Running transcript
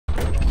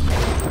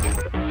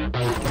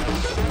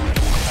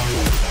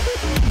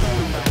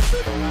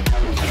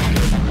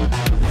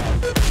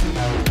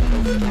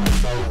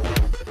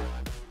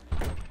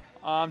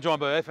I'm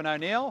joined by Redfern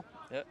O'Neil.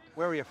 Yep.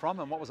 Where are you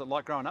from and what was it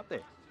like growing up there?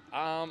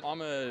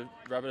 I'm a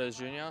Rabbitohs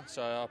junior,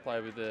 so I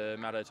played with the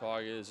Mavo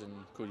Tigers and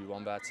Coogee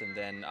Wombats, and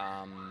then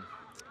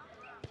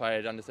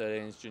played under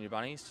 13s junior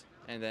Bunnies,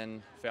 and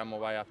then found my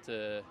way up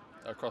to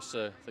across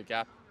the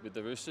gap with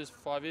the Roosters for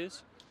 5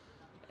 years.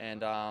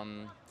 And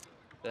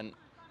then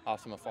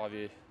after my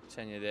 5-year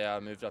tenure there, I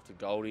moved up to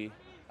Goldie,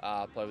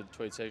 played with the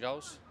Tweed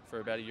Seagulls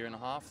for about a year and a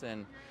half,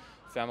 then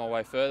found my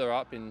way further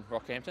up in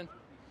Rockhampton,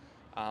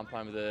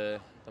 playing with the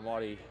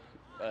mighty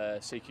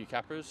CQ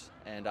Capras,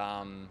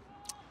 and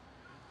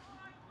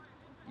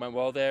went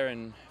well there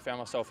and found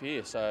myself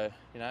here. So,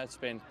 you know, it's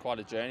been quite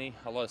a journey,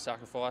 a lot of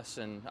sacrifice,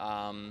 and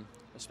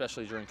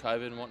especially during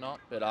COVID and whatnot,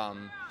 but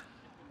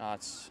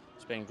it's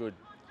been good.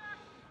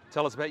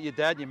 Tell us about your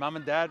dad, your mum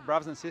and dad,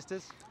 brothers and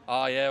sisters.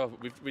 Oh yeah,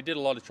 we did a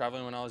lot of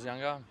travelling when I was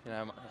younger. You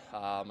know,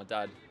 my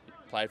dad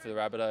played for the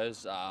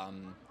Rabbitohs,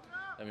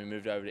 then we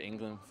moved over to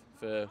England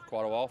for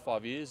quite a while,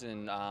 5 years,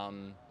 and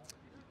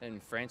in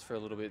France for a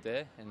little bit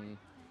there.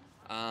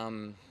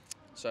 And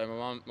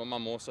so my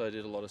mum also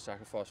did a lot of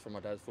sacrifice for my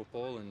dad's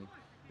football, and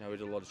you know, we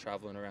did a lot of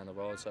travelling around the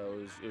world.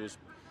 So it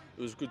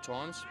was good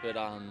times. But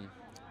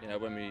you know,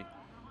 when we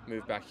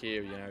moved back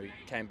here, you know, we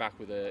came back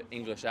with an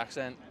English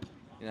accent,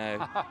 you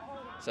know.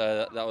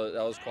 So that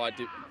was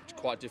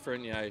quite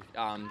different, you know,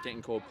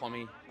 getting called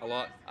Pommy a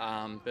lot,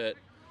 but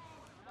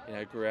you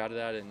know, grew out of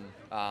that,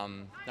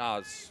 and no,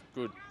 it's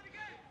good.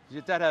 Did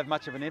your dad have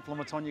much of an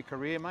influence on your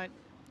career, mate,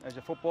 as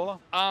a footballer?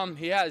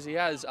 He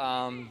has.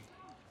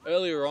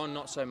 Earlier on,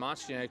 not so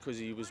much, you know, because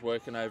he was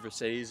working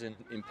overseas in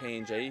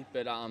PNG,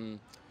 but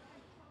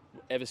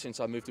ever since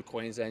I moved to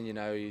Queensland, you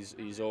know,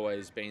 he's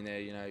always been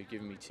there, you know,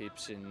 giving me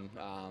tips, and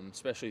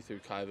especially through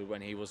COVID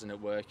when he wasn't at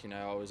work, you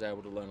know, I was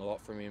able to learn a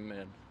lot from him.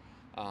 And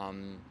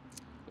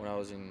when I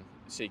was in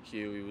CQ,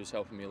 he was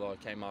helping me a lot.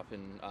 Came up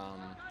and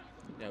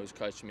you know, he was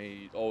coaching me.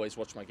 He'd always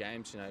watch my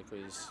games, you know,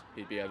 because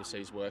he'd be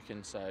overseas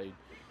working, so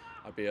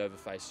I'd be over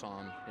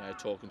FaceTime, you know,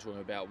 talking to him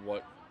about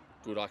what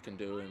good I can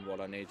do and what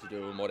I need to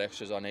do and what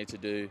extras I need to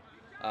do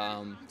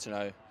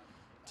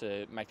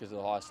to make it to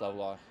the highest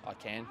level I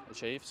can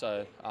achieve.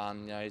 So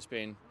you know, he's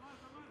been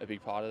a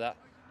big part of that.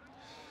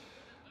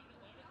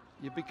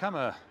 You've become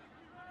a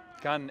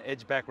gun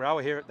edge back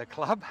rower here at the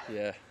club.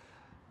 Yeah.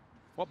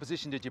 What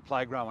position did you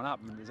play growing up?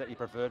 Is that your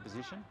preferred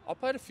position? I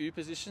played a few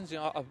positions. You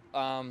know,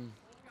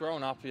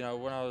 growing up, you know,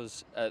 when I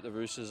was at the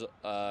Roosters,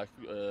 I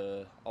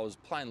was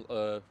playing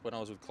when I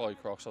was with Chloe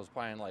Crocs. I was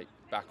playing like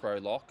back row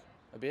lock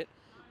a bit,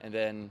 and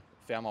then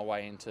found my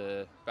way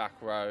into back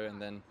row,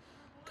 and then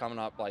coming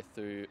up like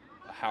through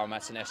Howard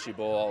Matson SG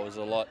ball, I was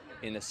a lot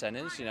in the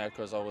centres, you know,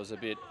 because I was a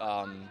bit,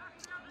 was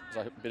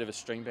like a bit of a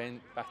string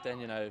bean back then,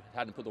 you know,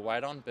 hadn't put the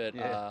weight on, but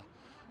yeah.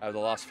 Over the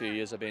last few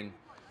years I've been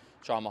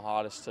trying my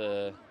hardest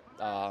to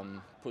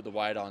put the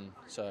weight on,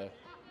 so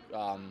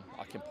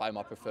I can play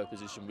my preferred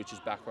position, which is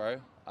back row.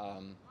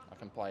 I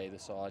can play either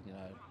side, you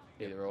know,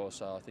 either or,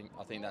 so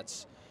I think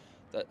that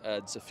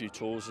adds a few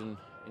tools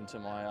into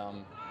my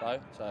bow,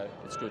 so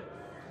it's good.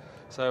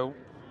 So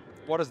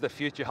what does the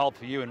future hold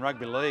for you in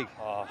rugby league?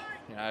 Oh,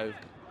 you know,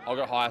 I've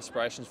got high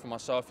aspirations for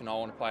myself, and I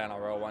want to play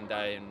NRL one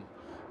day and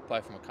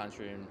play for my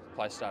country and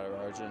play State of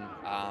Origin.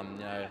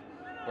 You know,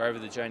 wherever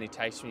the journey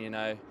takes me, you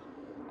know,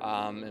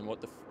 and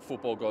what the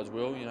football gods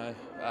will, you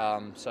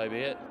know, so be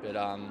it. But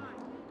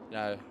you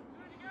know,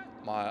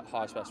 my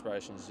highest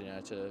aspirations, you know,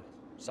 to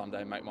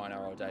someday make my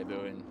NRL debut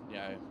and, you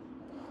know,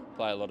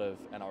 play a lot of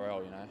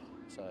NRL, you know.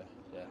 So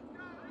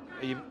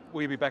yeah.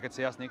 Will you be back at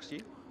South next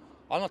year?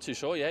 I'm not too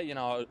sure yet. You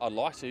know, I'd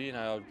like to. You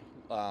know,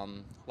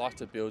 I'd like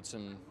to build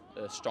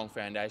a strong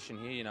foundation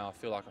here. You know, I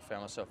feel like I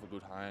found myself a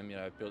good home. You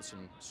know, built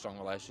some strong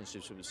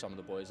relationships with some of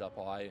the boys up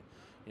high.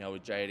 You know,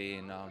 with JD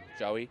and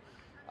Joey.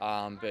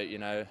 But you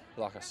know,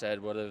 like I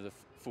said, whatever the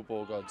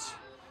football gods,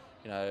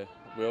 you know,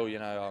 will. You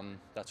know,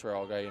 that's where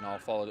I'll go. You know, I'll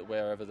follow it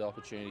wherever the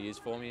opportunity is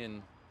for me,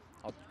 and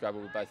I'll grab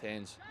it with both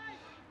hands.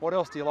 What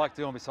else do you like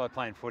doing besides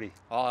playing footy?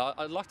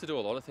 I'd like to do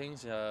a lot of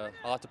things. I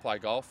like to play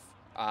golf.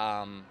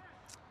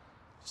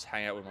 Just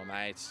hang out with my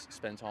mates,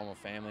 spend time with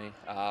family,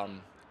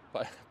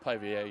 play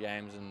video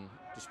games, and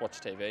just watch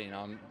TV. You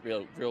know, I'm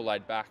real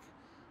laid back,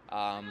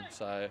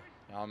 so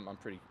you know, I'm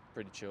pretty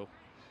chill.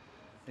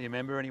 Are you a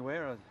member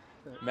anywhere? Or?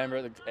 Member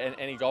at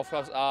any golf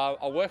clubs?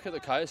 I work at the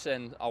coast,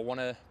 and I want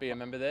to be a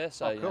member there.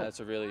 So cool. You know, it's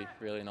a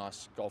really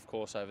nice golf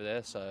course over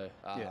there. So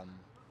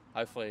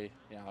hopefully,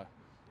 you know,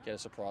 get a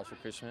surprise for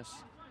Christmas.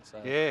 So,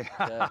 yeah.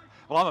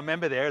 Well, I'm a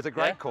member there. It's a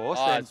great course.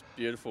 Oh, it's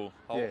beautiful.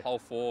 Yeah. Hole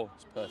 4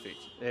 is perfect.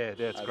 Yeah,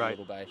 it's over great.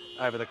 Little Bay.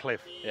 Over the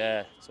cliff.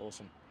 Yeah, it's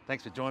awesome.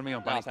 Thanks for joining me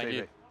on Bunnies TV. Thank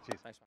you. Cheers.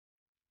 Thanks, mate.